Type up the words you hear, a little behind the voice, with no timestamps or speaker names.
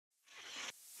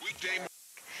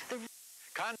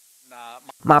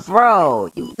My bro,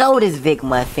 you know this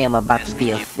VickMontFIlms about to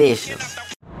be official.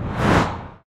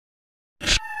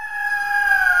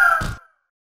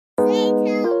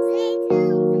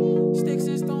 Sticks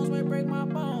and stones may break my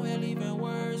bone, hell even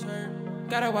words hurt.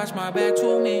 Gotta watch my back,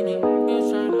 too many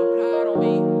niggas tryna plot on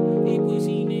me. These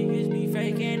pussy niggas be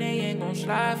faking, they ain't gon'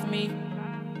 slide for me.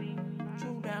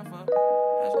 True down for,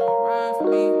 that's gon' ride for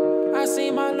me. I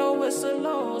see my lowest of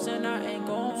lows and I ain't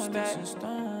going back. Sticks and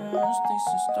stones, sticks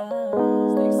and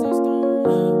stones, sticks and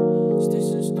stones, sticks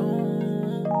and stones.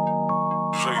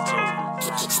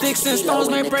 Sticks and stones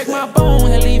may break my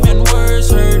bone, hell even words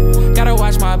hurt. Gotta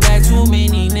watch my back, too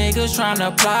many niggas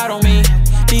tryna plot on me.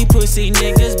 These pussy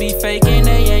niggas be faking,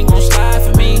 they ain't gon' slide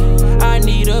for me. I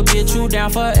need a bitch who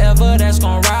down forever, that's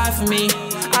gon' ride for me.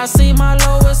 I see my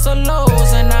lowest of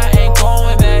lows and I ain't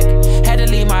going back. Had to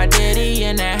leave my daddy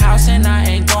in that house and I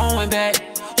ain't going back.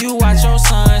 You watch your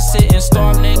son sit and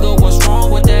starve, nigga, what's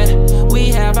wrong with that? We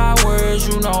have our words,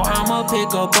 you know I'ma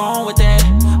pick up on with that.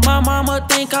 My mama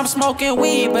think I'm smoking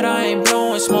weed, but I ain't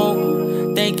blowing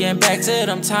smoke. Thinking back to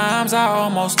them times I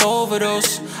almost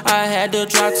overdosed. I had to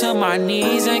drop to my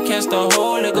knees and catch the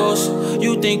Holy Ghost.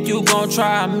 You think you gon'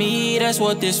 try me, that's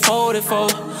what this folded for.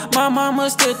 My mama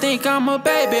still think I'm a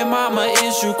baby, mama,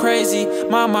 is you crazy?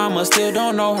 My mama still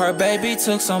don't know her baby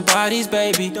took somebody's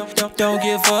baby. Don't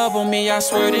give up on me, I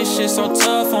swear this shit so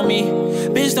tough on me.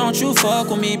 Bitch, don't you fuck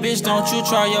with me, bitch, don't you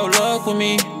try your luck with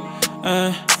me.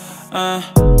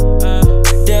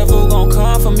 Devil gon'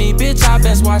 come for me, bitch, I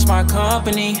best watch my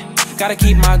company. Gotta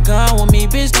keep my gun with me,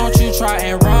 bitch, don't you try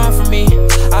and run from me.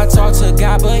 I talk to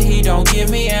God, but he don't give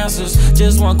me answers.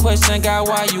 Just one question, God,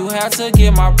 why you have to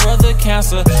give my brother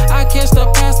cancer? I catch the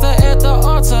pastor at the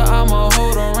altar, I'ma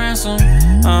hold a ransom.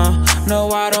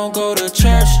 No, I don't go to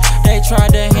church. They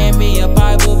tried to hand me a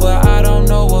Bible, but I don't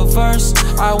know a verse.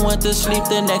 I went to sleep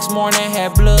the next morning,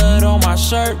 had blood on my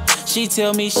shirt. She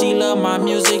tell me she love my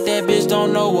music, that bitch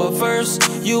don't know a verse.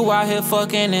 You out here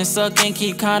fucking and sucking,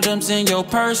 keep condoms in your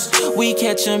purse. We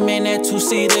catch him in that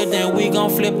two-seater, then we gon'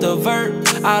 flip the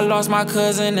vert. I lost my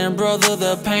cousin and brother,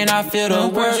 the pain I feel the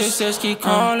worst. Just keep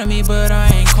calling me, but I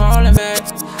ain't calling back.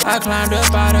 I climbed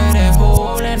up out of that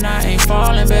hole and I ain't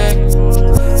falling back.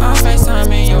 I'm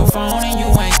FaceTiming your phone and you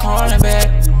ain't calling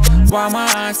back. Why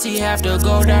my auntie have to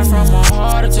go down from a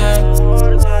heart attack?